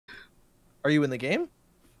Are you in the game?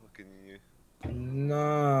 Fucking you.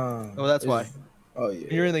 Nah. Oh, that's why. Oh yeah.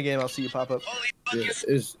 When you're in the game, I'll see you pop up. Yeah,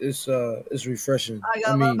 it's refreshing. I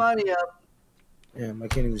got my money up. Damn, I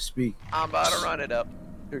can't even speak. I'm about to run it up.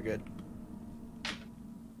 You're good.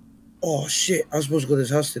 Oh shit! I was supposed to go to this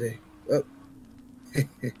house today. Oh.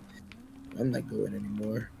 I'm not going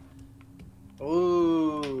anymore.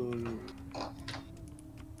 Ooh.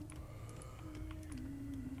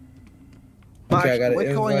 Maki, I got what's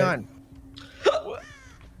going invite. on?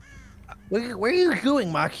 Where are you going,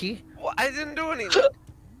 Maki? Well, I didn't do anything.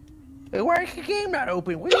 Why is the game not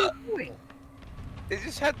open? What are you doing? It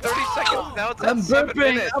just had 30 seconds. Now it's I'm at 7 burping.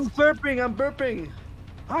 minutes. I'm burping. I'm burping.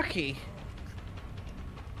 Maki.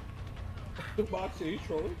 Moxie, you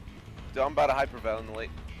trolling? Dude, I'm about to hyperventilate.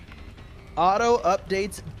 Auto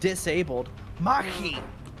updates disabled. Maki.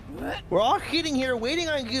 We're all sitting here waiting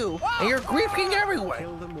on you, and you're griefing everyone.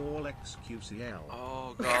 Kill them all, XQCL.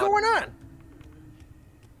 Oh What's god. going on?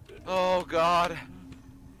 Oh god.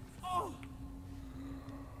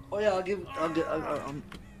 Oh yeah, I'm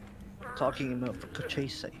talking about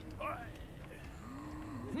Chase.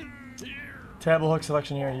 Terrible hook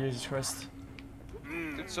selection here, Jesus Christ.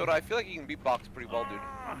 Dude, Soda, I feel like you can beatbox pretty well, dude.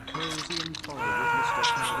 Cozy and follow with Mr.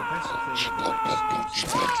 Cat, the best thing about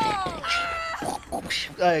XQCL.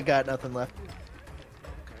 I got nothing left.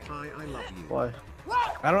 Hi, I love you. Why?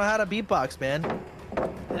 I don't know how to beatbox, man. You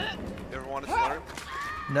ever wanted to learn?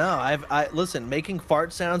 No, I listen, making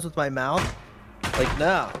fart sounds with my mouth. Like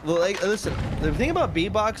no. Like listen, the thing about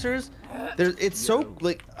beatboxers, it's so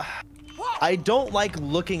like I don't like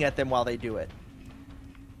looking at them while they do it.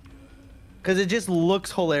 Cause it just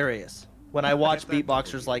looks hilarious when I watch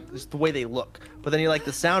beatboxers, like just the way they look. But then you're like,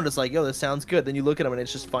 the sound is like, yo, this sounds good. Then you look at them and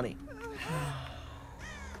it's just funny.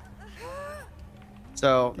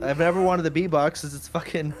 So I've never wanted to beatbox because it's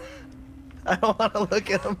fucking. I don't want to look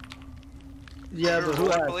at them. Yeah, Have you but ever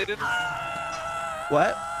who asked? rollerbladed?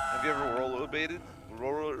 What? Have you ever rollerbladed?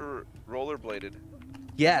 Rollerbladed?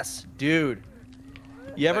 Yes, dude.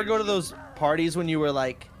 You ever go to those parties when you were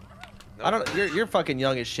like, No. I don't. You're fucking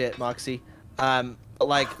young as shit, Moxie.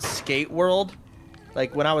 Like Skate World.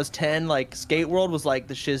 Like when I was 10, like Skate World was like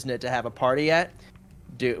the shiznit to have a party at.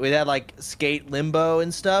 Dude, we had like skate limbo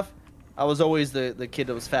and stuff. I was always the kid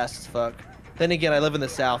that was fast as fuck. Then again, I live in the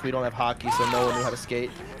South. We don't have hockey, so no one knew how to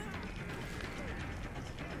skate.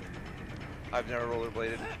 I've never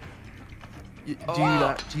rollerbladed.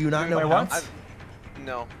 Do you not know Wait, how? what?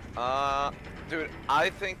 No. Dude, I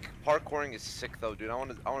think parkouring is sick though, dude. I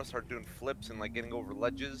want to start doing flips and like getting over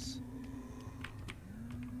ledges,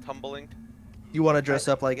 tumbling. You want to dress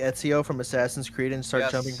up like Ezio from Assassin's Creed and start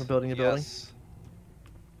Yes. jumping from building to building? Yes.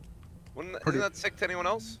 Isn't that sick to anyone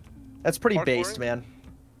else? That's pretty Parkouring? based, man.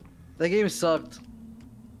 That game sucked.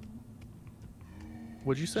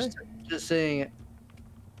 What'd you say? Just saying.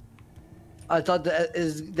 I thought that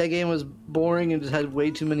that game was boring and just had way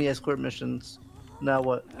too many escort missions. Now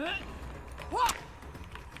what?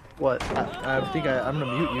 What? I think I'm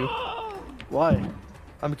gonna mute you. Why?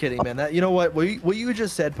 I'm kidding, man. That, you know what? What you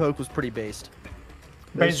just said, Poke, was pretty based.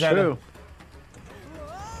 That's Based true.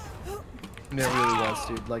 It really was,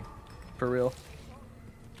 dude. Like, for real.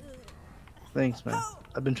 Thanks, man.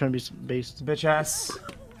 I've been trying to be based. Bitch ass.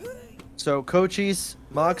 So, Coachies,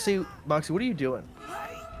 Moxie, what are you doing?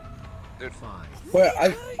 Dude, Fine. Wait,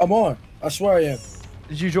 I'm on. I swear I am.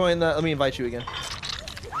 Did you join the? Let me invite you again.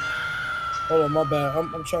 Hold on, my bad.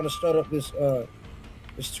 I'm trying to start up this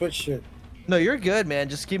Twitch shit. No, you're good, man.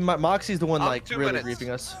 Just keep Moxie's the one I'm like 2 really minutes. griefing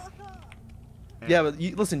us. Yeah, but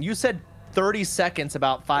listen, you said 30 seconds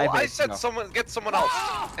about 5 well, I minutes said ago. get someone else,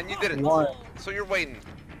 and you didn't. Why? So you're waiting.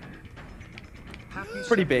 Happy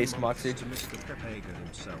Pretty 7 based, months Moxie. to Mr. Pepega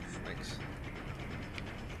himself. Thanks.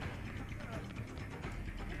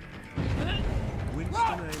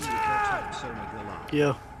 Winston and Nico Persona Galak.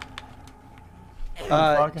 Yeah.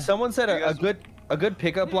 Someone said You a guys- good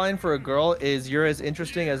pickup line for a girl is "You're as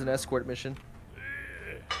interesting as an escort mission."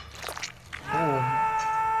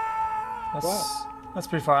 That's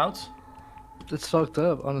pretty far out. It's fucked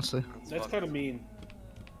up, honestly. That's kind of mean.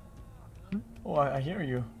 Oh, I hear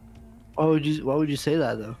you. Why would you say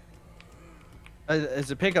that though?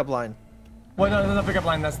 It's a pickup line. Wait, no, no, pickup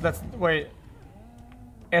line. That's wait.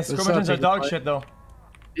 Escort It's not missions are pickup dog line. shit though.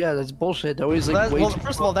 Yeah, that's bullshit. They're always like way Well, too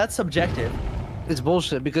first of all, that's subjective. It's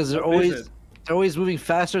bullshit because they're What is always it? they're always moving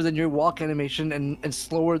faster than your walk animation and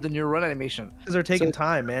slower than your run animation. Because they're taking So-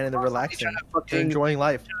 time, man, and they're relaxing. trying to They're fucking- enjoying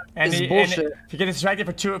life. And, It's and bullshit. if you get distracted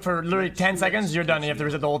for literally 10 seconds, you're done. You have to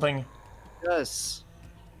reset the whole thing. Yes.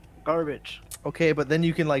 Garbage. Okay, but then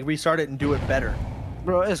you can like restart it and do it better.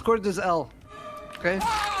 Bro, escort this L. Okay?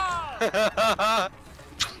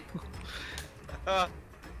 I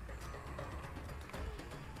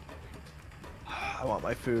want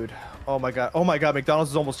my food. Oh my god. Oh my god.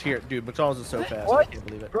 McDonald's is almost here, dude. McDonald's is so fast. What? I can't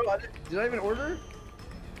believe it. Bro, did I even order?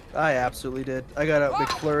 I absolutely did. I got a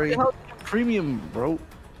McFlurry. Premium, bro.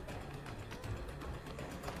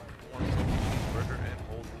 Burger and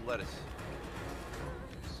hold lettuce.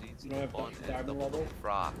 Seeds You don't have bun to and diamond double level?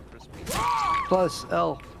 fry. Crispy. Plus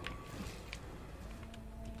L.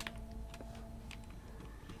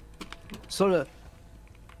 Soda.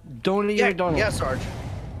 Don't eat your McDonald's. Yeah, Sarge.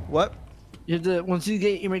 What? You have to, once you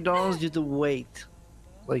get your McDonald's, you have to wait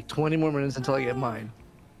like 20 more minutes until I get mine.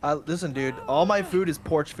 Listen, dude. All my food is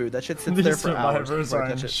porch food. That shit sits These there for hours. survivors before I are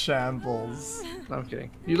in touch it. shambles. No, I'm kidding.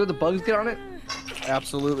 You let the bugs get on it?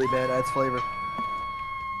 Absolutely, man. Adds flavor.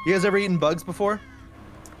 You guys ever eaten bugs before?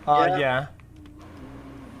 Yeah.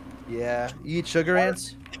 Yeah. You eat sugar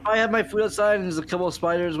ants? If I have my food outside and there's a couple of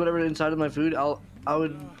spiders, whatever inside of my food,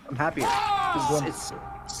 I'm happier.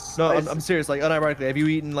 No, I'm serious. Like, unironically, have you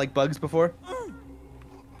eaten like bugs before?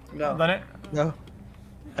 No. I've done it. No.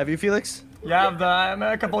 Have you, Felix? Yeah, I've done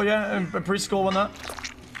a couple, yeah, in preschool and that.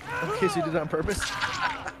 Okay, so you did it on purpose.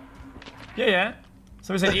 Yeah.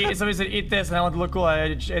 Somebody said eat this, and I want to look cool.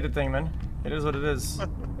 I just ate the thing, man. It is what it is.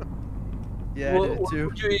 Yeah, I did it too.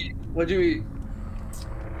 What'd you eat?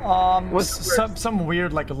 Some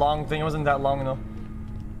weird like long thing. It wasn't that long though.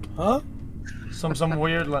 Huh? Some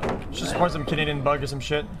weird like just probably some Canadian bug or some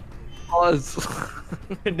shit.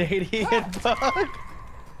 Canadian bug.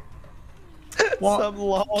 Well, Some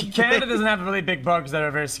long Canada thing. doesn't have really big bugs that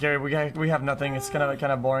are very scary. We have nothing. It's kind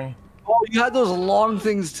of boring. Oh, you had those long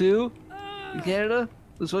things too? In Canada?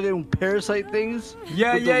 Those fucking parasite things?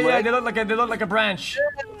 Yeah. With the leg? They look like a branch.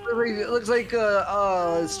 It looks like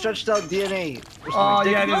stretched out DNA. or Oh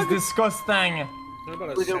something. yeah, Dick it is bug? disgusting. What about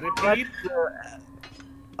a Like a centipede?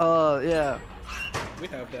 Yeah. We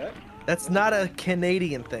have that. That's not a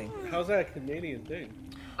Canadian thing. How's that a Canadian thing?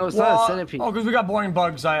 No, it's not a centipede. Oh, because we got boring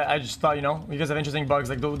bugs. I just thought, you know, you guys have interesting bugs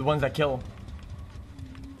like the ones that kill.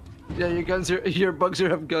 Yeah, your bugs here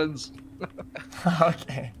have guns.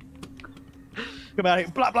 Okay. Come out here.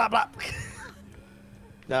 Blah blah blah.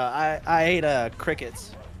 No, I ate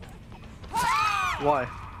crickets. Why?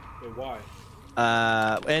 Wait,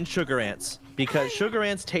 why? And sugar ants, because sugar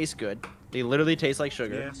ants taste good. They literally taste like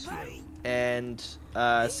sugar. Yes. And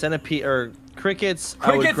centipede or crickets.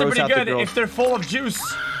 I would Crickets are gross pretty out the good girls. if they're full of juice.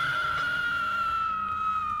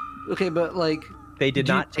 Okay, but like, They did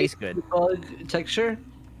do you not taste the good. bug texture?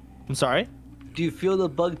 I'm sorry. Do you feel the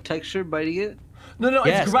bug texture biting it? No,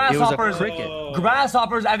 Yes, it's it was a grasshoppers. cricket.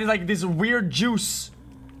 Grasshoppers added like this weird juice.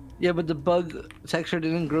 Yeah, but the bug texture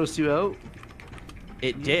didn't gross you out.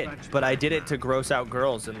 It did, but I did it to gross out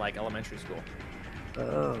girls in like elementary school.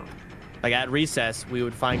 Oh. Like at recess, we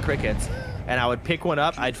would find crickets, and I would pick one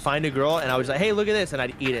up. I'd find a girl, and I was like, "Hey, look at this," and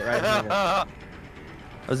I'd eat it right in front of her.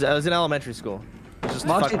 I was in elementary school. I was just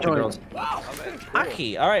Moxie fucking with the joined. girls. Oh, man, cool.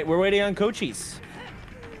 Aki. All right, we're waiting on Cochise.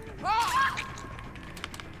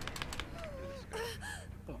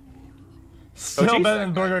 Still cheese? better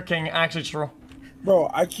than Burger King, actually true.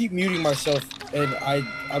 Bro, I keep muting myself, and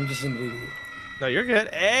I'm just an idiot. No, you're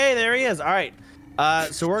good. Hey, there he is. All right.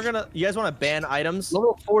 So we're gonna. You guys want to ban items?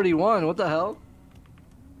 Level 41, what the hell?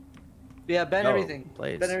 Yeah, ban No, everything.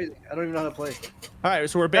 please. Ban everything. I don't even know how to play. All right.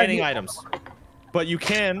 So we're banning items, but you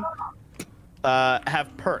can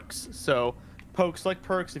have perks. So select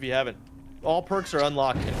perks if you haven't. All perks are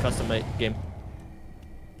unlocked in custom game.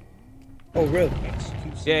 Oh, really?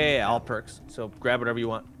 Yeah, all perks. So grab whatever you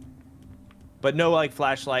want. But no, like,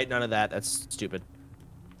 flashlight, none of that. That's stupid.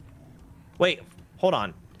 Wait, hold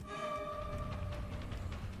on.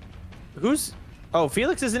 Who's... Oh,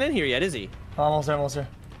 Felix isn't in here yet, is he? Almost there.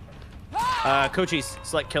 Cochise,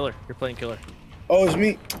 select killer. You're playing killer. Oh, it's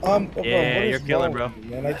me. Yeah, what you're is killing, wrong bro. with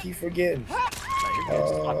me, man, I keep forgetting.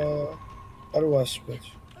 How do I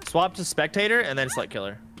switch? Swap to spectator and then select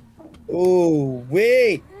killer. Oh,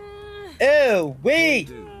 wait. Oh,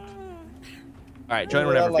 wait. All right, join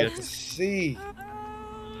What would I whenever, like to Felix. see?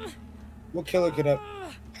 What killer could I...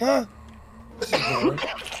 Huh? This is boring.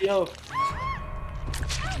 Yo,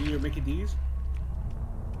 You're Mickey D's?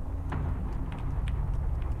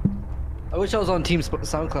 I wish I was on Team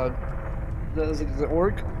SoundCloud. Is it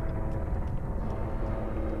org?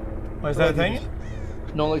 What is that a thing?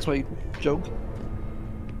 No one likes my joke.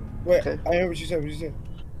 Wait, Okay. I heard what you said. What you said?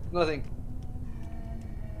 Nothing.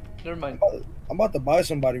 Never mind. I'm about to buy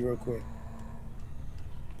somebody real quick.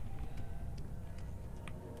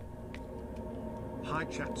 Hi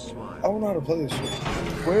chat I smile. don't know how to play this shit.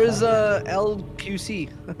 Where is LQC?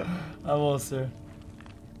 I will, sir.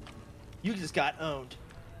 You just got owned.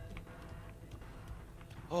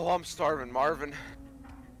 Oh, I'm starving, Marvin.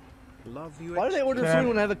 Love you. Why do they order Yeah. food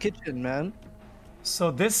when I have a kitchen, man? So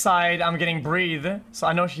this side, I'm getting breathe. So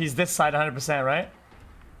I know he's this side 100%, right?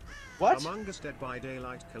 What? Among Us Dead by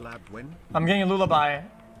Daylight collab win. I'm getting a lullaby.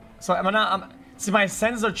 So I'm not. See, my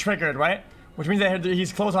senses are triggered, right? Which means that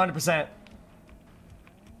he's close 100%.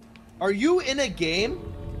 Are you in a game?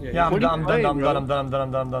 Yeah, I'm What are you done. I'm playing, done. I'm bro? done. I'm done. I'm done.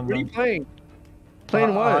 I'm done. I'm done. What are you playing?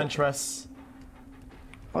 Playing what? Huntress.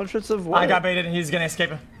 Huntress of what? I got baited. He's gonna escape.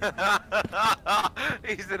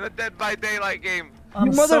 He's in a Dead by Daylight game. I'm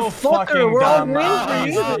You so motherfucker, fucking we're all dumb.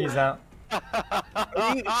 waiting for you. He's out.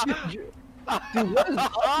 Are you- Dude, what is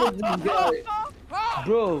up with these guys?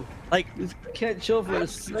 Bro, Like, can't chill for a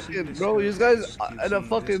second, bro. These guys in a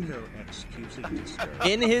fucking.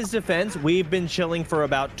 in his defense, we've been chilling for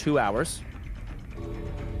about 2 hours.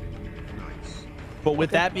 Nice. But with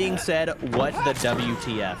that being said, what the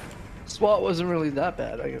WTF? SWAT wasn't really that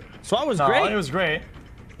bad. SWAT was No, great. it was great.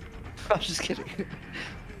 I'm just kidding.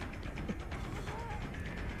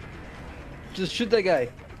 Just shoot that guy.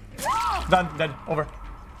 Done. Dead. Over.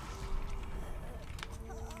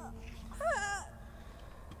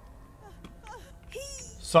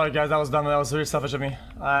 Sorry guys, that was dumb. That was really selfish of me.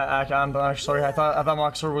 I'm sorry. I thought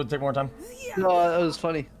Moxer would take more time. No, that was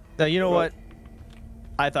funny. Now, you know what?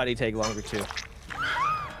 I thought he'd take longer too.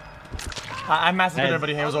 I massacred And-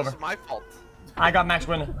 everybody. It was over. It's my fault. I got max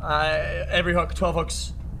win. Every hook, 12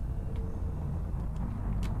 hooks.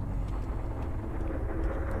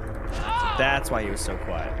 That's why he was so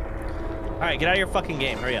quiet. All right, get out of your fucking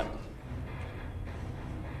game. Hurry up.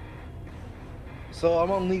 So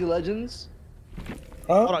I'm on League of Legends.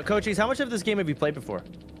 Hold on, coaches. How much of this game have you played before?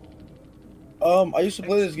 I used to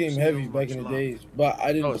play this game heavy back in the days, but I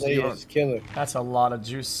didn't Oh, so play you it are. as killer. That's a lot of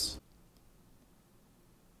juice.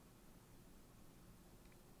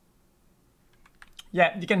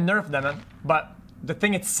 Yeah, you can nerf them, man. But the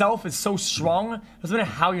thing itself is so strong. Doesn't matter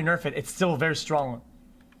how you nerf it, it's still very strong.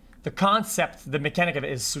 The concept, the mechanic of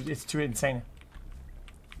it is it's too insane.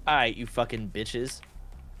 All right, you fucking bitches.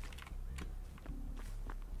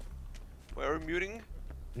 Wait, are we muting?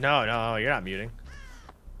 No, you're not muting.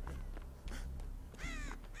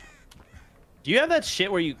 Do you have that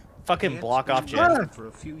shit where you fucking block off Jen? For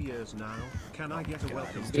a few years now. Can I get a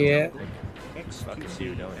welcome? Yeah. Fucking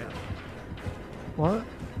do, don't you? What?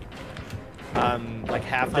 Like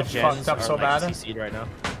half the I gens fucked up are so like bad. CC'd right now.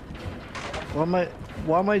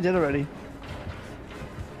 Why am I dead already?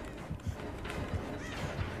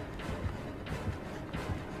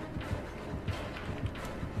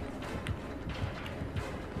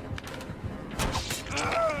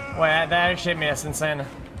 Wait, that actually hit me. That's insane.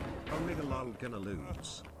 Only the lol gonna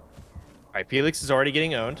lose. All right, Felix is already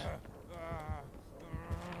getting owned.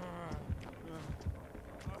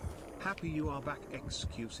 Happy you are back,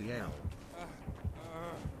 XQCL.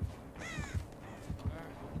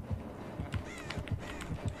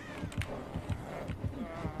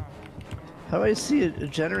 How do I see a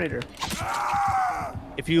generator?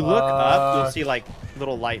 If you look up, you'll see like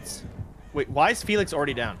little lights. Wait, why is Felix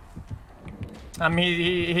already down?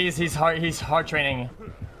 He's hard training.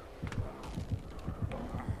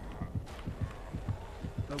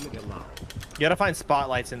 Only the lol. You gotta find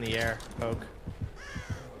spotlights in the air, Poke.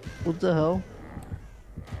 What the hell?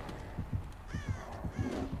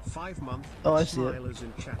 5 month. Oh, I see it. Smilers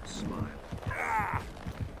in chat smile.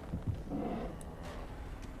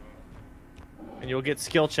 And you'll get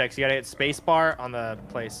skill checks. You gotta hit spacebar on the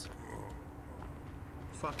place.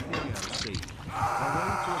 Fuck DNC. Are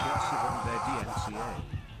way too aggressive on their DNCA.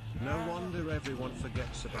 No wonder everyone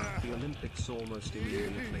forgets about the Olympics almost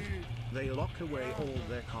immediately. They lock away all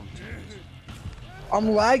their content. I'm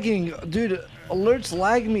lagging, dude. Alerts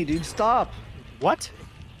lag me, dude. Stop. What?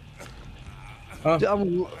 Dude,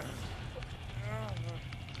 I'm...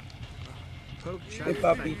 Poke Hey, chat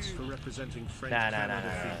puppy. thanks for representing French Nah.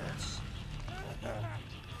 Canada Phoenix.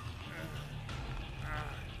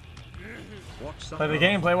 What's up? Play the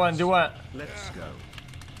game. Play one. Do what? Let's go.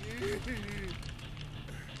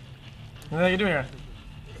 What are you doing here?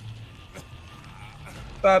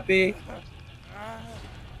 Papi.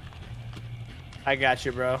 I got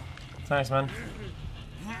you, bro. Thanks, man.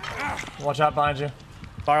 Watch out behind you.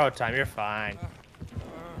 Borrow time. You're fine.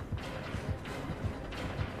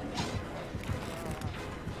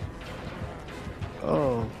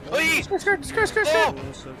 Oh. Please! Also,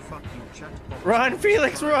 fuck you, chat box. Run,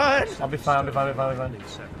 Felix, run! I'll be fine. I'll be fine. I'll be fine. I'll be fine.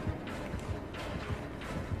 7.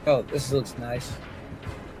 Oh, this looks nice.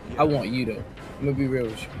 I want you though. I'm gonna be real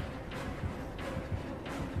with you.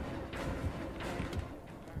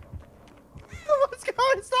 Let's go.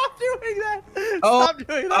 Stop doing that. Oh, Stop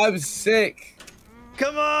doing that. I'm sick.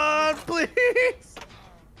 Come on, please.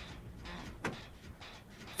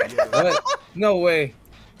 What? No way.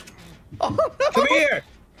 Oh, no. Come here!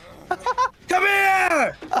 Come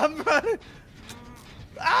here! I'm running.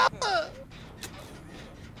 Ah!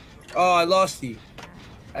 Oh, I lost you.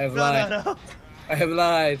 I have lied. No. I have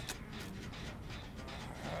lied.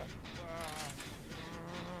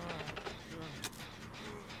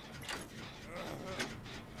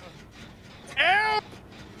 Help!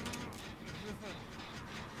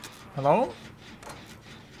 Hello?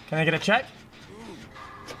 Can I get a check?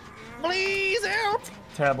 Please help!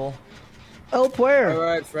 Terrible. Help where? All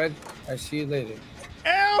right, Fred. I see you later.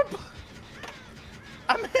 Help!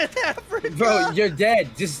 I'm in Africa. Bro, you're dead.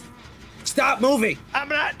 Just stop moving. I'm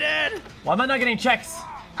not dead. Why am I not getting checks?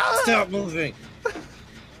 Stop moving.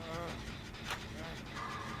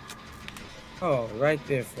 Oh, right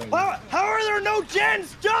there, Fred. How are there no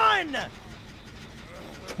gens done?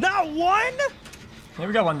 Not one? Here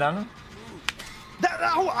we got one down.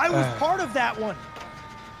 I was part of that one.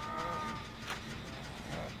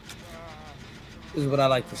 This is what I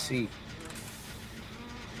like to see.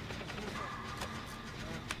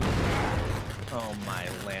 Oh my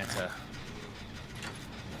Lanta.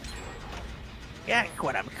 That's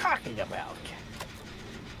what I'm talking about.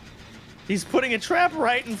 He's putting a trap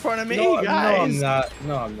right in front of me, No, guys. no, I'm not.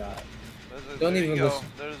 No, I'm not. Don't There you even go. listen.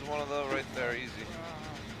 There's one of those right there, easy.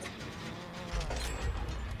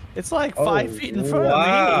 It's like 5 feet in front of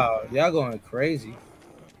Wow, y'all going crazy.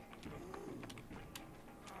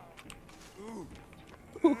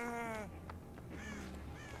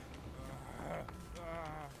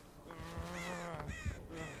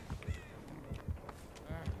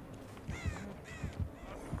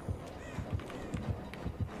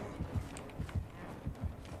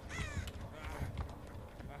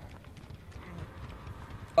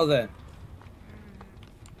 Oh, then.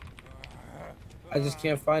 I just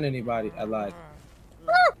can't find anybody. I lied.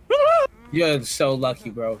 You're so lucky,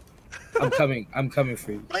 bro. I'm coming. I'm coming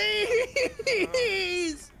for you.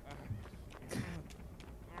 Please!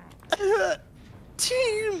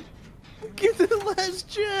 Team! Get the last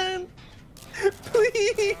gen!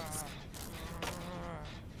 Please!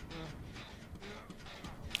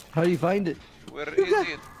 How do you find it? Where is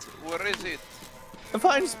it? Where is it?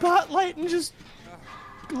 Find spotlight and just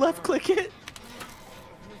left click it.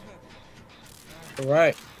 All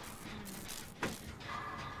right.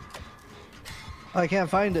 I can't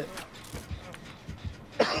find it.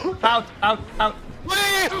 Out, out, out.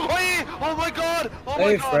 Wait! Wait! Oh my god! Oh my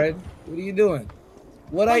Hey, god! Fred. What are you doing?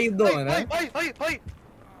 What are you doing, huh? Wait! Wait!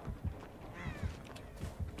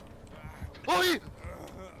 Oh,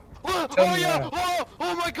 Tell oh me yeah! hi.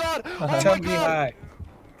 Oh my god! Oh Tell my me god! hi.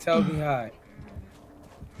 Tell me hi.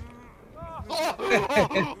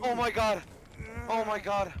 Oh my god! Oh my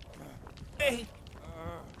god! Hey.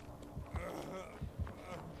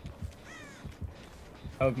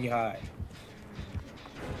 Tell me hi.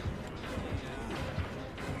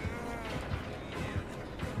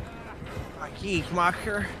 Geek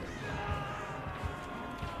marker.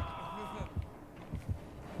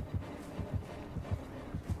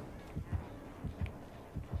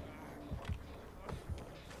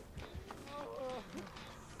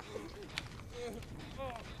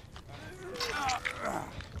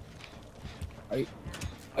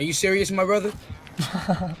 Are you serious, my brother?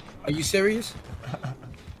 Are you serious?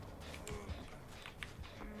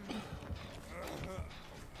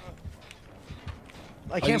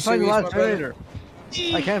 I you can't find the serious, last my brother?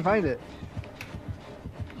 generator. I can't find it.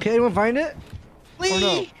 Can anyone find it? Or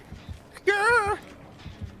no? Yeah.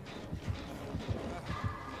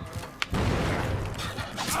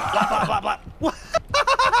 Blah, blah, blah, blah.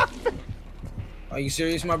 Are you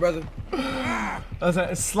serious, my brother? That's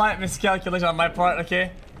a slight miscalculation on my part,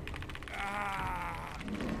 okay?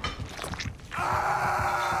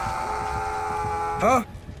 Huh?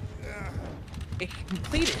 It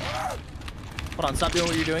completed. Hold on, stop doing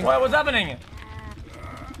what you're doing. What was happening?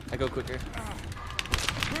 I go quicker.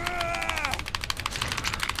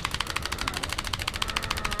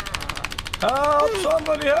 Help!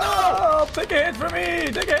 Somebody help! Take a hit for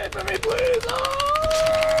me! Take a hit for me, please!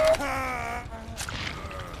 Ah!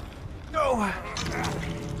 No.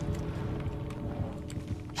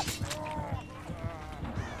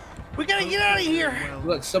 We gotta get out of here.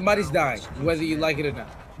 Look, somebody's dying, whether you like it or not.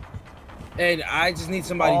 And I just need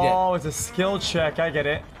somebody dead. Oh, it's a skill check. I get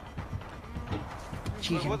it.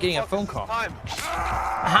 Gee, I'm What the getting a fuck phone is this call. time?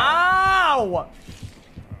 How?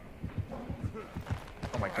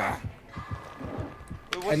 Oh my god.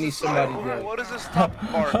 Wait, I what's need this somebody part? dead. What is this top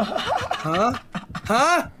part? Huh?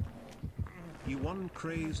 Huh? You one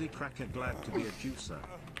crazy cracker glad to be a juicer.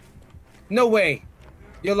 No way.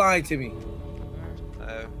 You're lying to me.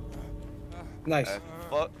 Uh, Nice.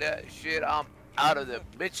 fuck that shit. I'm out of the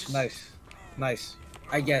bitches. Nice. Nice.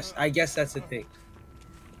 I guess that's the thing.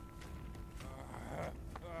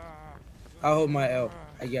 I'll hold my L,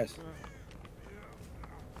 I guess.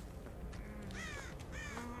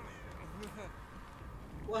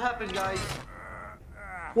 What happened, guys?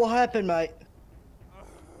 What happened, mate?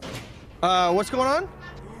 What's going on?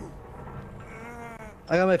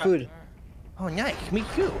 I got my food. Oh, nice. Me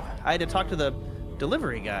too. I had to talk to the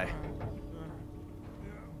delivery guy.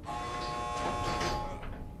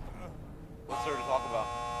 What's there to talk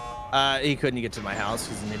about? He couldn't get to my house.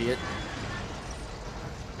 He's an idiot.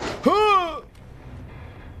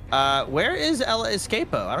 Where is El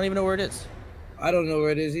Escapo? I don't even know where it is. I don't know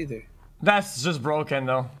where it is either. That's just broken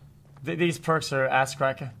though. These perks are ass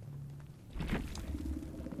cracker.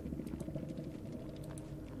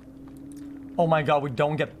 Oh my god, we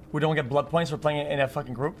don't get blood points for playing it in a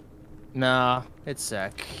fucking group. Nah, it's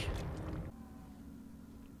sick.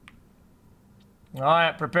 All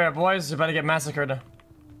right, prepare, boys. You're about to get massacred.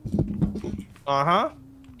 Uh-huh.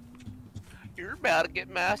 You're about to get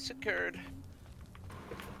massacred.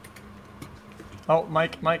 Oh,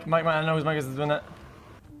 Mike. I know whose Mike is doing that.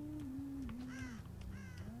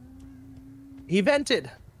 He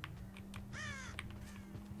vented.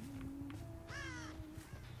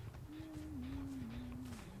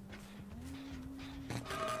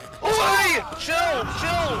 Oi! Chill!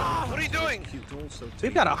 What are you doing?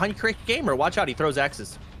 We've got a Huncrack gamer. Watch out, he throws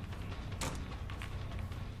axes.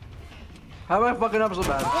 How am I fucking up so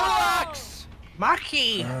bad? Relax!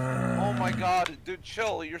 Maki! Oh my god, dude,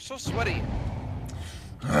 chill. You're so sweaty.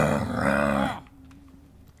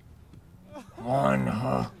 One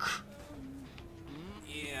hook.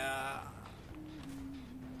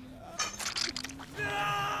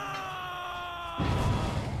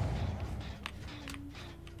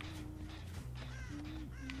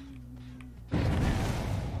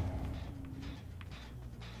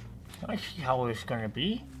 I see how it's gonna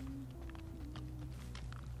be.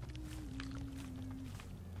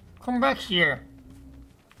 Come back here.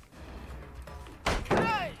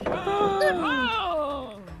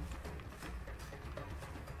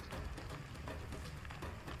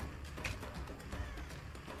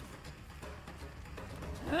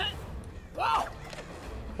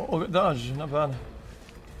 Oh, good dodge, not bad.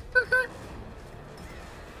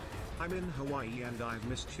 I'm in Hawaii and I've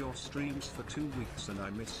missed your streams for 2 weeks and I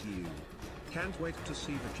miss you. Can't wait to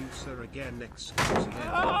see the juicer again next season.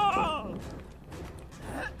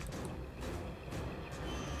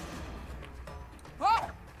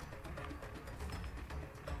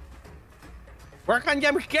 Work on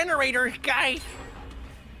your generators, guys.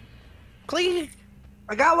 Please.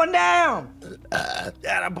 I got one down.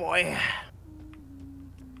 Attaboy.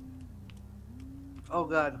 Oh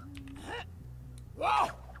god.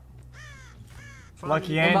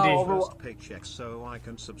 Lucky Finally, Andy. my first paycheck so I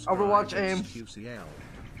can subscribe Overwatch aim. XQCL.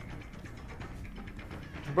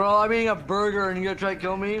 Bro, I'm eating a burger and you gonna try to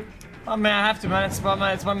kill me? Oh man, I have to, man. It's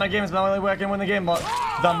my game. It's the only way I can win the game, but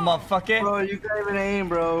dumb motherfucker. Bro, you can't even aim,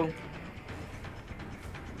 bro.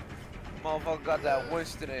 Motherfucker got that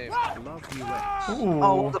Winston aim. Love UX. Ooh.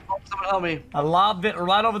 Oh, what the fuck? Someone help me. I lobbed it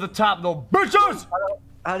right over the top, though. Bitches!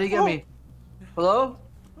 How do you get me? Hello?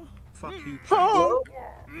 Fuck you. Hello?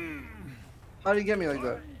 How do you get me like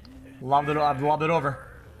that? I've lobbed it over.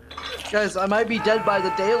 Guys, I might be dead by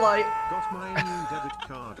the daylight. Got my new debit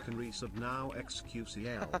card. Can resub now.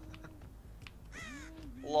 XQCL.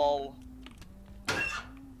 Lol.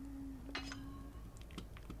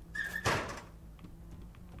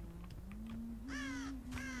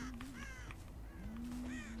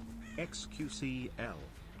 XQCL.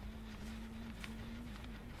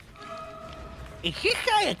 Is this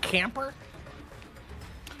guy a camper?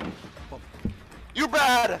 You're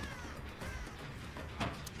bad!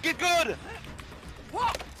 Get good!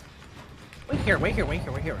 Wait here.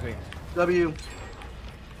 W.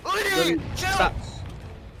 Lady, chill! Stop.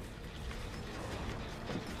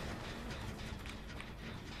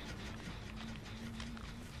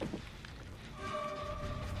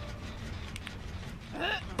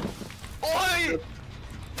 Oi!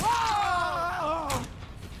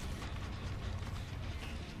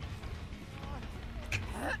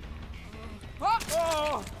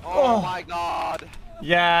 Oh my god!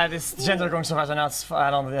 Yeah, this gens are going so fast right now.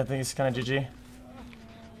 I think it's kind of GG.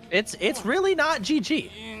 It's really not GG.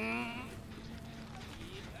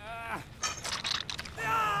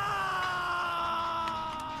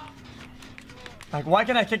 Like, why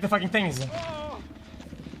can't I kick the fucking things?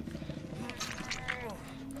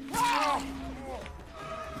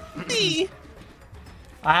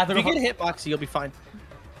 I have to If go. you get a hitbox, you'll be fine.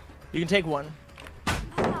 You can take one.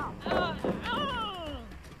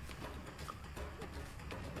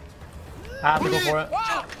 I have to go for it.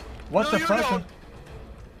 What No, the you fuck? don't.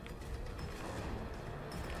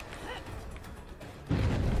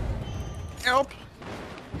 Help!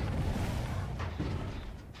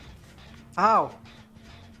 Ow.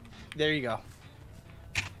 There you go.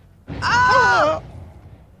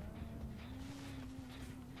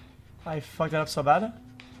 I fucked that up so bad.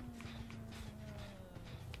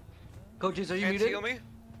 Coaches, are you Can't muted? heal me?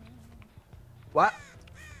 What?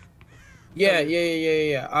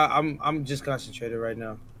 Yeah. I'm just concentrated right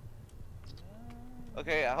now.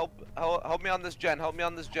 Okay, help me on this gen. Help me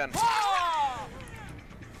on this gen.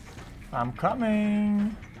 I'm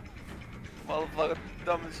coming. Motherfucker,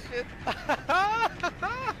 dumb as shit.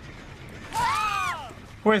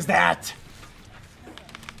 Who is that?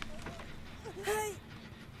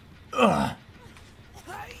 Ugh.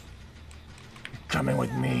 You're coming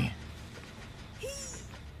with me.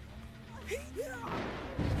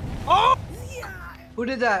 Oh! Who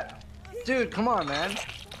did that? Dude, come on, man.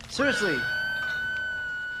 Seriously.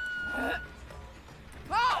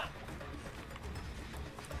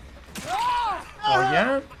 Oh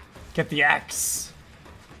yeah? Get the axe.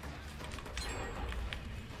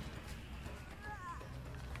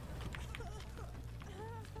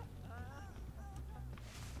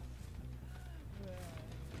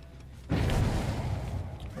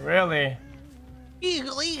 Really?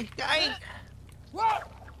 Easily, guy.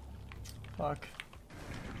 Fuck.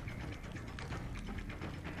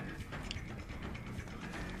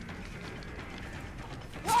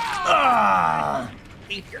 Ah!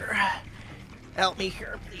 Here. Help me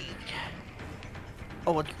here, please.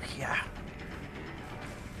 Oh, yeah.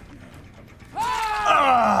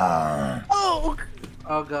 Ah! Oh!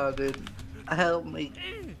 Oh god, dude. Help me.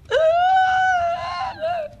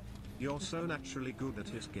 You're so naturally good at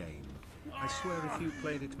his game. I swear if you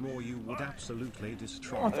played it more you would absolutely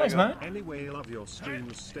destroy Oh, it. thanks, man. Anyway, love your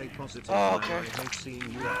streams, stay positive. Oh, man. okay. I hate seeing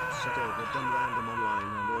you upset over dumb random online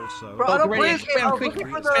and also... Bro, I don't play Spam this game. I was quick,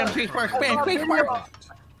 looking for spam the- quick bar, I spam saw quick video. bar.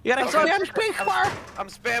 You gotta spam quick bar. I'm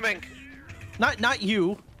spamming. Not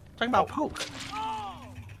you. Talking about poke.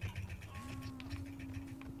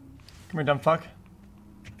 Come here, dumb fuck.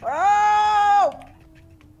 Oh!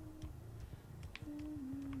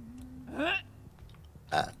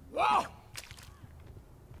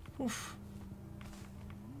 Oof.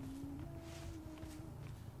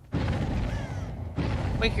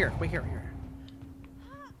 Wait here, wait here, here.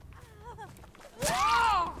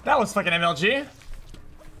 That was fucking MLG.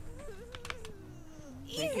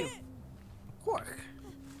 Thank you. Quark.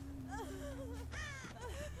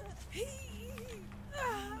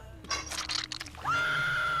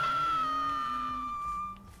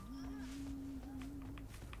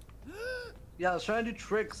 Yeah, I was trying to do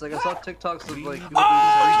tricks. Like I saw TikToks of like. People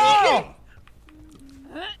Oh!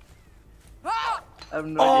 I have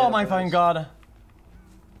no idea Oh what my that fucking is. god.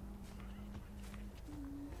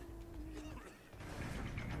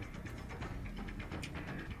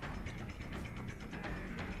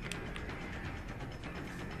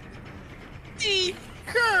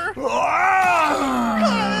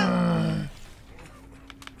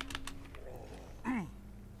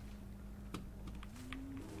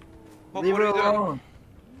 Poke, Leave what it are you doing? alone.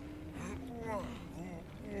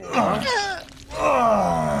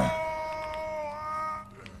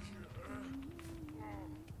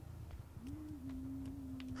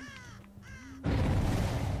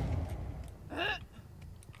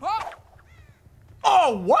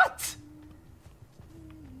 Oh, what?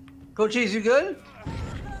 Coaches, you good?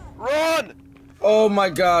 Run! Oh my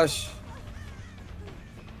gosh.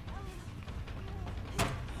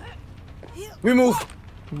 We move.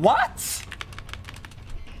 What?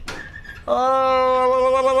 Oh.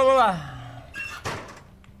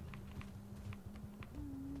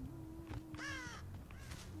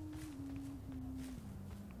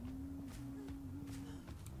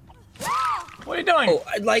 What are you doing? Oh,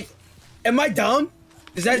 like, am I dumb?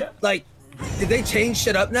 Is that Yeah. like, did they change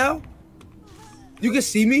shit up now? You can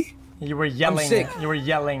see me? You were yelling. sick. You were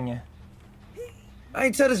yelling. I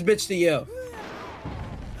ain't tell this bitch to yell.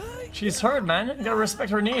 She's hurt, man. You gotta respect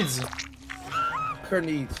her needs. Her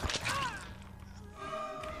needs.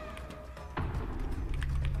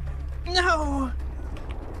 No.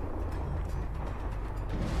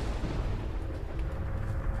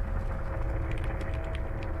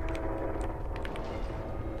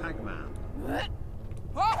 Pac-Man.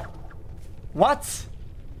 What?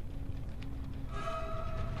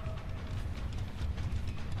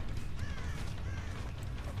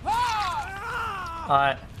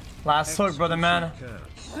 Alright. Last hook, brother man.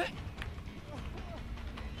 Curse.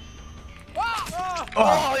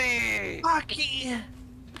 Ollie! Hockey.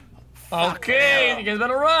 Okay, you guys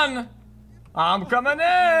better run. I'm coming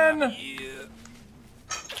in!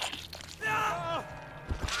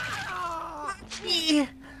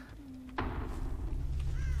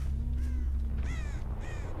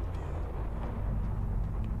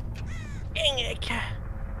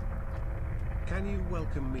 Can you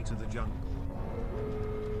welcome me to the jungle?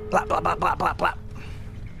 Blah blah blah blah blah blah.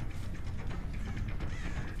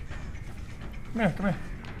 Come here, come here.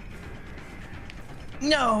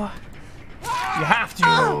 No. You have to!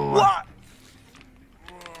 What?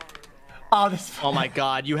 Oh, this. Oh my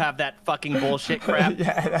god, you have that fucking bullshit crap.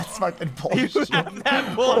 Yeah, that's fucking You bullshit. have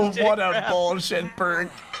that bullshit What a crap. bullshit perk.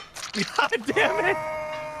 God damn it.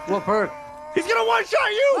 What perk? He's gonna one-shot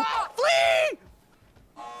you! Flee!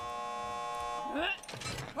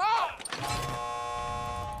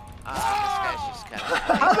 This guy's just kind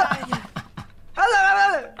of.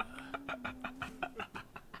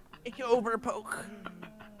 Take over, Poke.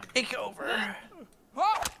 Take over.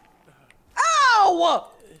 Ow!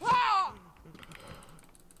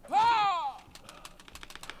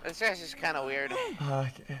 This guy's just kind of weird.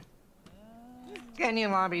 Okay.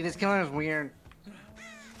 Canyon lobby. This killer is weird.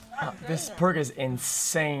 This perk is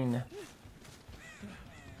insane.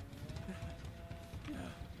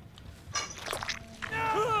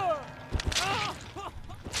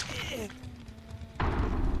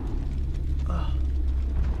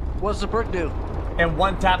 What's the perk do? And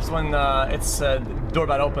one taps when it's door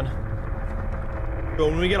about open. But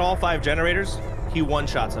when we get all 5 generators, he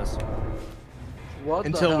one-shots us What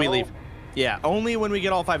until the we hell? leave. Yeah, only when we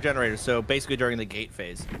get all 5 generators, so basically during the gate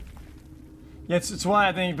phase. Yeah, it's why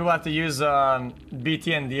I think people have to use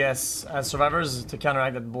BT and DS as survivors to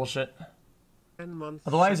counteract that bullshit. 10 months.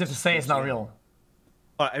 Otherwise, you have to say it's not real.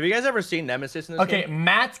 Have you guys ever seen Nemesis in this Okay, game?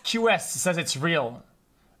 Matt QS says it's real.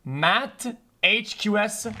 Matt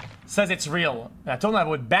HQS says it's real. And I told him I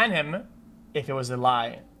would ban him if it was a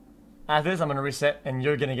lie. After this, I'm gonna reset and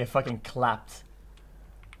you're gonna get fucking clapped.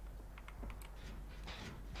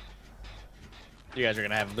 You guys are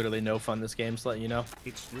gonna have literally no fun this game, just letting you know.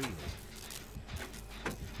 It's real.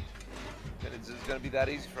 It's gonna be that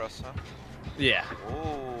easy for us, huh? Yeah.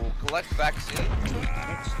 Oh, collect vaccine.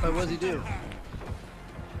 What does he do?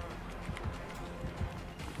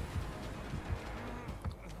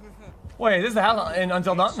 Wait, this is the house in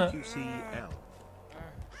Until Dawn? QCL.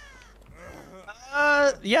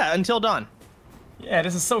 Yeah, Until Dawn. Yeah,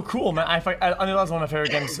 this is so cool, man. Until Dawn's one of my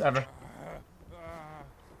favorite games ever.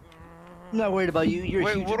 I'm not worried about you. You're a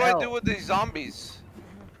Wait, huge what do I L. do with these zombies?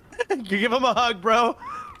 You give him a hug, bro.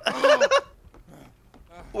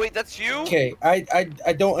 Wait, that's you? Okay,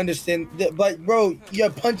 I don't understand. But bro,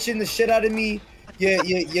 you're punching the shit out of me.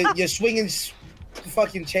 You're swinging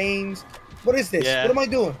fucking chains. What is this? Yeah. What am I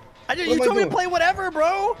doing? You What am I told me to doing? play whatever,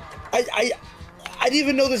 bro. I didn't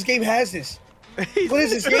even know this game has this. What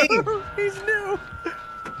is this game? He's new.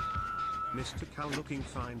 Mr. Cal looking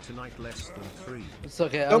fine tonight, less than 3. It's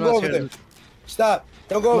okay. Don't I'm go not over scared. there. Stop.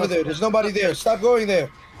 Don't go over there. There's nobody there. Stop going there.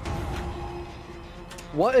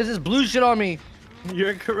 What is this blue shit on me?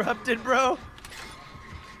 You're corrupted, bro.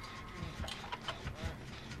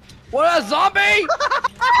 What a zombie!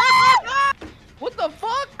 What the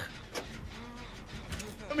fuck?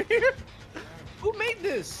 Come here. Who made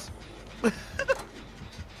this?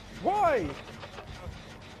 Why?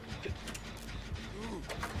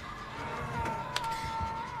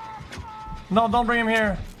 No, don't bring him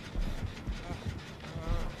here.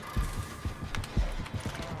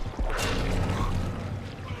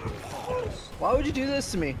 Why would you do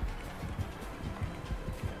this to me?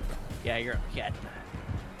 Yeah, you're a cat.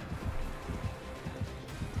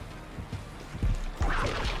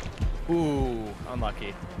 Ooh,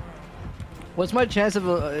 unlucky. What's my chance of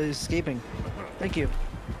escaping? Thank you.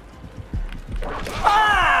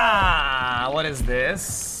 Ah! What is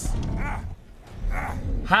this?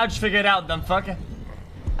 How'd you figure it out, dumb fucker?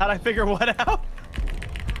 How'd I figure what out?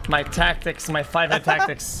 My tactics, my 5-head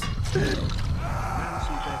tactics. Nancy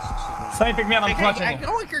best Somebody pick me up, I'm clutching.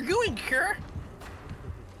 know what you're doing, sir.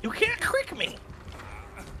 You can't trick me.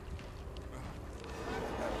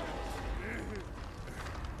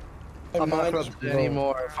 I'm not corrupted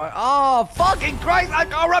anymore. Oh, fucking Christ! I'm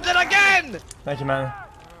corrupted again! Thank you, man.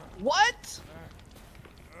 What?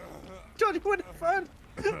 Johnny, what fun.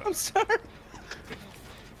 I'm sorry.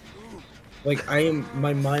 Like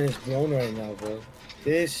my mind is blown right now, bro.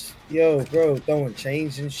 Bro, throwing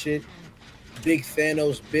chains and shit. Big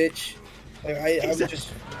Thanos, bitch. Like I would just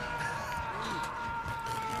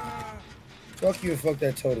fuck you and fuck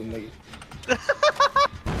that totem, nigga.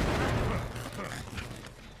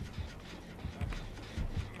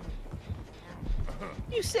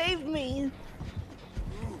 You saved me.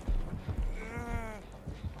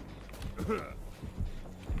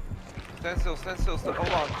 Stand still, stand still, hold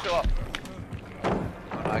on, chill up.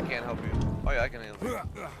 Oh, no, I can't help you. Oh yeah, I can help you.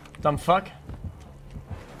 Dumb fuck.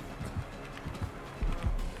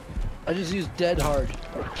 I just used dead hard.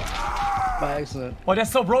 By accident. Oh,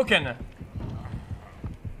 that's so broken.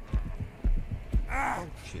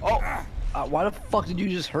 Oh! Why the fuck did you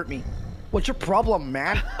just hurt me? What's your problem,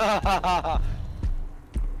 man?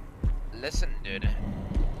 Listen, dude.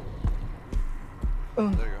 Oh,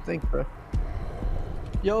 There you go. thanks, bro.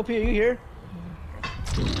 Yo, OP, are you here?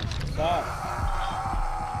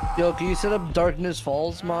 Stop. Yo, can you set up Darkness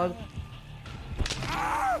Falls mod?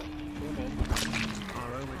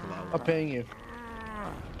 I'm paying you.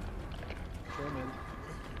 Sure, man.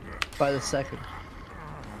 By the second.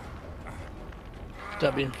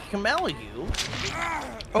 W. Camel you.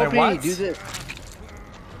 OP, what? do this.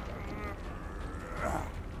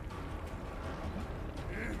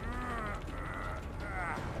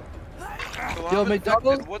 So Yo, I'm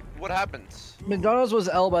McDonald's? infected. What happens? McDonald's was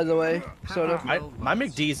L, by the way. Soda. My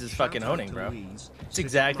McD's is fucking owning, bro. It's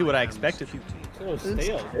exactly what I expected. It's a little It's-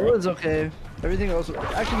 stale, It bro. was okay. Everything else was...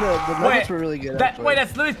 Actually, the nuggets were really good. That, actually. wait,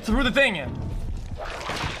 that's literally through the thing.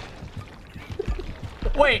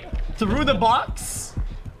 Wait, through the box?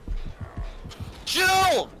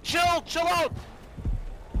 Chill! Chill! Chill out!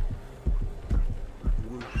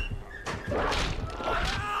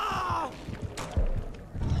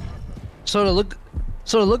 Soda,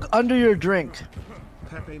 look under your drink.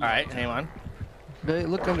 All right, hang on. Okay,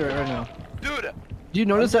 look under it right now. Dude! Do you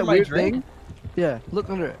notice Under that my weird drink? thing? Yeah, look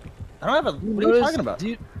under it. I don't have a. What are you Notice- talking about?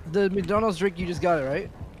 the McDonald's drink, you just got it,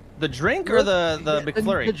 right? The drink or the Yeah,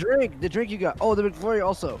 McFlurry? The drink you got. Oh, the McFlurry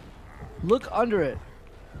also. Look under it.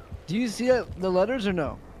 Do you see the letters or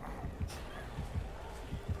no?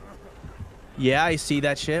 Yeah, I see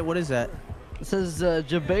that shit. What is that? It says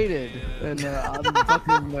debated, and I'm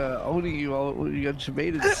fucking owning you. You got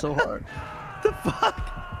debated so hard.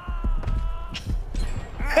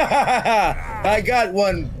 I got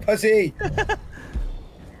one, pussy.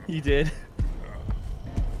 You did.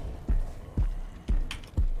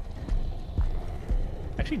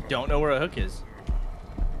 Actually, don't know where a hook is.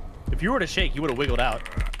 If you were to shake, you would have wiggled out.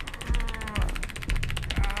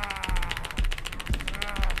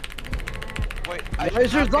 Wait, Why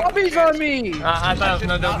is there zombies on me? I thought there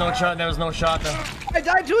was no shot. There was no shot. I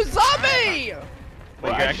died to a zombie! Wait,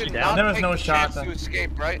 you're actually down? There was no shot, to then.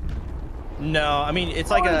 escape, right? No, I mean it's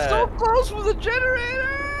like I'm so a. close with the generator!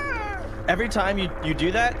 Every time you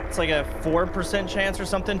do that, it's like a 4% chance or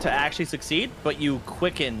something to actually succeed, but you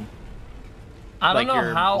quicken. I don't Like know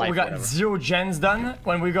your how life we or got whatever. 0 gens done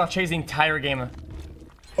when we got chased the entire game.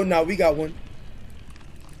 Oh no, we got one.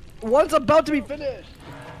 One's about to be finished.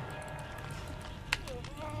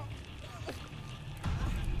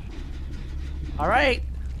 All right,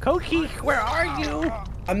 Koki, where are you?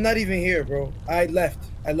 I'm not even here, bro. I left.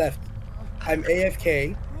 I'm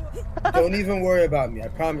AFK. Don't even worry about me. I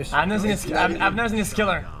promise you. I've never seen It's this. not I've never seen this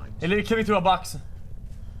killer. He literally killed me through a box.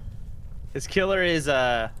 This killer is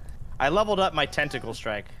I leveled up my tentacle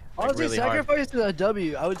strike. Like, Honestly, really hard. sacrifice to the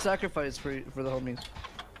W. I would sacrifice for the homies.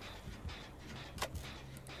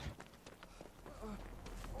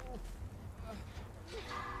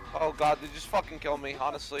 Oh god, they just fucking kill me,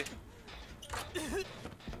 honestly.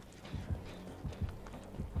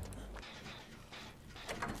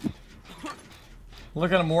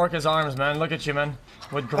 Look at him work his arms, man. Look at you, man.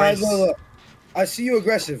 With All right, grace. look. I see you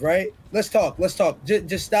aggressive, right? Let's talk. Just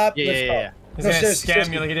stop. Yeah, Let's yeah, talk. yeah. He's gonna seriously, scam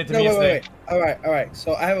seriously. you like he did to No, me wait. yesterday. All right.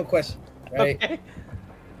 So I have a question, right? Okay.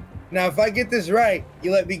 Now, if I get this right,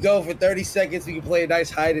 you let me go for 30 seconds. We can play a nice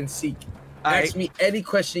hide and seek. All Ask right. me any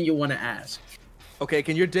question you want to ask. Okay,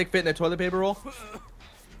 can your dick fit in a toilet paper roll? Of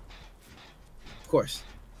course.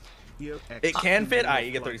 It can fit? Alright,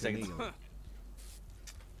 you get 30 seconds.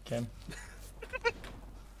 Okay.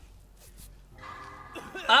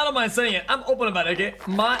 I don't mind saying it. I'm open about it, okay?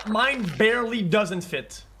 Mine barely doesn't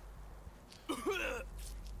fit.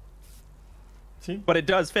 See? But it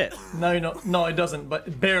does fit. No, you know, no, it doesn't. But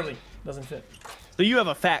it barely doesn't fit. So you have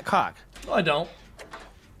a fat cock. No, I don't.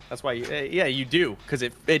 That's why you, yeah, you do. Because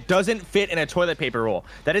it doesn't fit in a toilet paper roll.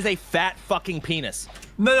 That is a fat fucking penis.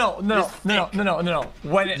 No.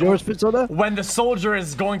 When Yours fit, Soda? when the soldier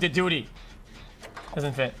is going to duty,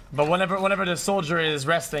 doesn't fit. But whenever the soldier is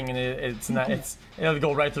resting, and it'll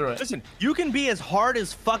go right through it. Listen, you can be as hard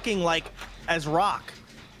as fucking like as rock.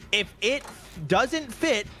 If it doesn't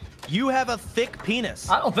fit, you have a thick penis.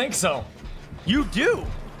 I don't think so. You do.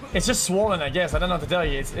 It's just swollen, I guess. I don't know what to tell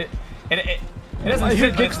you. It doesn't Your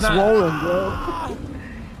fit, but dick's it's not. swollen, bro.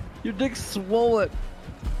 Your dick's swollen.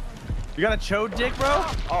 You got a chode dick, bro?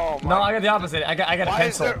 Oh my. No, I got the opposite. I got a Why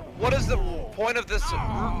is pencil. there? What is the point of this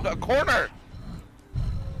corner?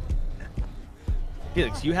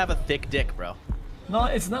 Felix, you have a thick dick, bro. No,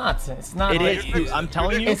 it's not. It's not. It like, is. Dude, I'm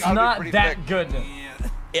telling you. It's Gotta be not pretty that thick. good.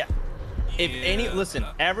 Yeah. If any, listen,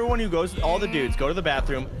 everyone who goes, all the dudes, go to the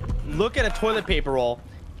bathroom, look at a toilet paper roll,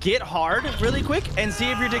 get hard really quick, and see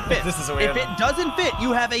if your dick fits. This is weird. If it doesn't fit,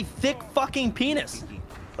 you have a thick fucking penis.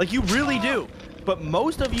 Like, you really do. But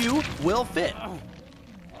most of you will fit.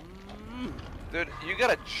 Dude, you got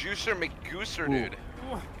a juicer McGooser, dude.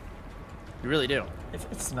 You really do.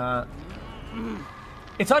 It's not.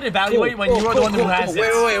 It's hard to evaluate when you are the one who has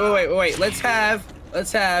it. Wait. Let's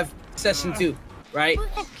have session 2, right?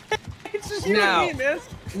 It's just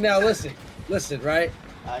Now listen, right?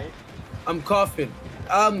 I'm coughing.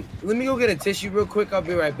 Let me go get a tissue real quick. I'll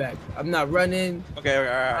be right back. I'm not running. Okay, all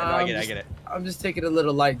right. No, I get it. I'm just taking a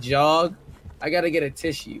little light jog. I gotta get a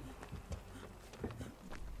tissue.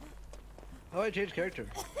 How do I change character?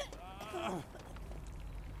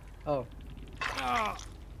 Oh.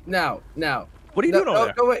 Now. What are you doing over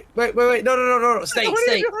there? No, wait. No. Stay.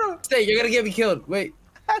 You're gonna get me killed. Wait.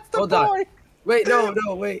 That's the Hold point. on. Wait, no,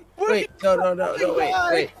 wait. Wait.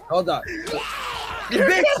 Hold on.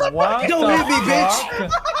 Bitch! What Don't the hit me, bitch!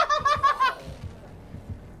 fuck?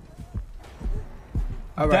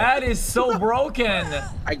 All right. That is so broken.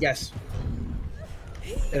 I guess.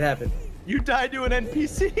 It happened. You died to an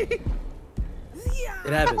NPC.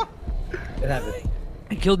 It happened.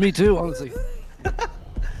 It killed me too, honestly.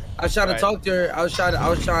 I was trying to talk to her. I was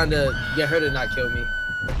trying to get her to not kill me.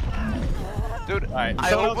 Dude, All right, I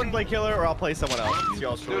someone else can opened. play killer, or I'll play someone else. It's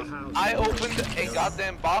y'all's choice. Dude, I opened a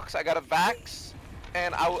goddamn box. I got a vax,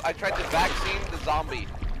 and I tried to vaccine the zombie.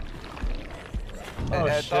 Oh,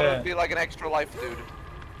 I thought it would shit. be like an extra life, dude.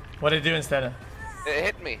 What did it do instead? It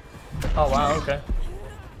hit me. Oh wow, okay.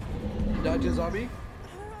 Dodge a zombie?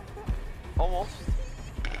 Almost.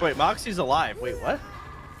 Wait, Moxie's alive. Wait, what?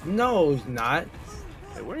 No, he's not.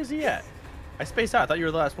 Wait, where is he at? I spaced out. I thought you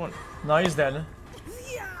were the last one. No, he's dead.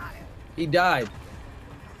 He died.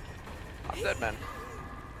 I'm dead, man.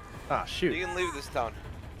 Ah, shoot. You can leave this town.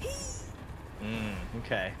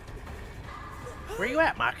 Okay. Where you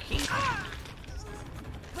at, Moxie?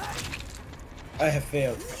 I have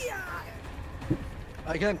failed.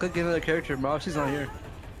 I can't click another character. Moxie's not here.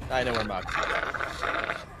 I know where Moxie is.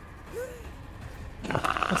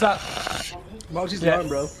 What's up? Moxie's Yeah. gone,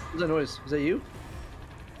 bro. What's that noise? Is that you?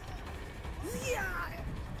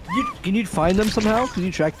 Can you find them somehow? Can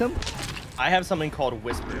you track them? I have something called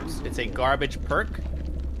Whispers. It's a garbage perk,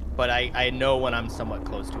 but I know when I'm somewhat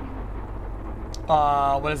close to him.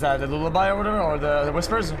 What is that? The lullaby or whatever, or the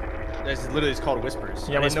whispers? It's literally called Whispers.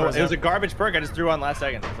 Yeah, I didn't know- Whispers, It was yeah. a garbage perk. I just threw on last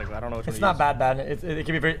second. I was like, I don't know which It's one not to bad. It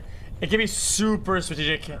can be very. It can be super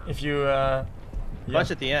strategic if you. use. Yeah. Clutch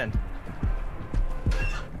at the end.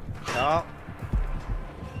 No.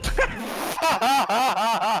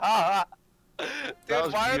 Dude,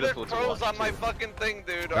 was why are there beautiful to pros watch, on my too. fucking thing,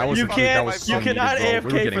 dude? That Are was You a fucking can't- that my was you so fucking- cannot needed, bro.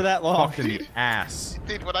 We were AFK getting for that long. fucked in the ass.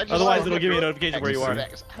 Dude, when I just Otherwise, saw it'll the give you a girl- notification where you are.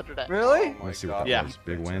 100x. Really? Let's see what God. that Yeah. was.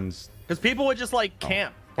 Big wins. Because people would just like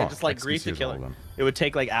camp and fuck, just like XQC grief the is all killer. of them. It would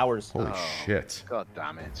take like hours. Holy shit. God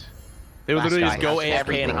damn it. They would Last literally guy just go has AFK and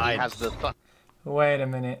everything. He hide. has the fuck. Wait a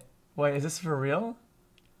minute. Wait, is this for real?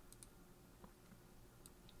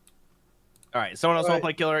 All right, someone else want Alright. to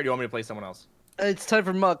play killer? Or do you want me to play someone else? It's time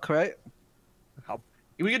for Muck, right?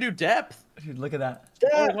 We can do depth. Dude, look at that.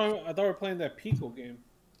 I thought we were playing that Pico game.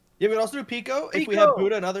 Yeah, we could also do Pico if we Pico. have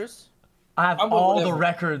Buddha and others. I have I'm with all the whatever.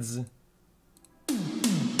 records.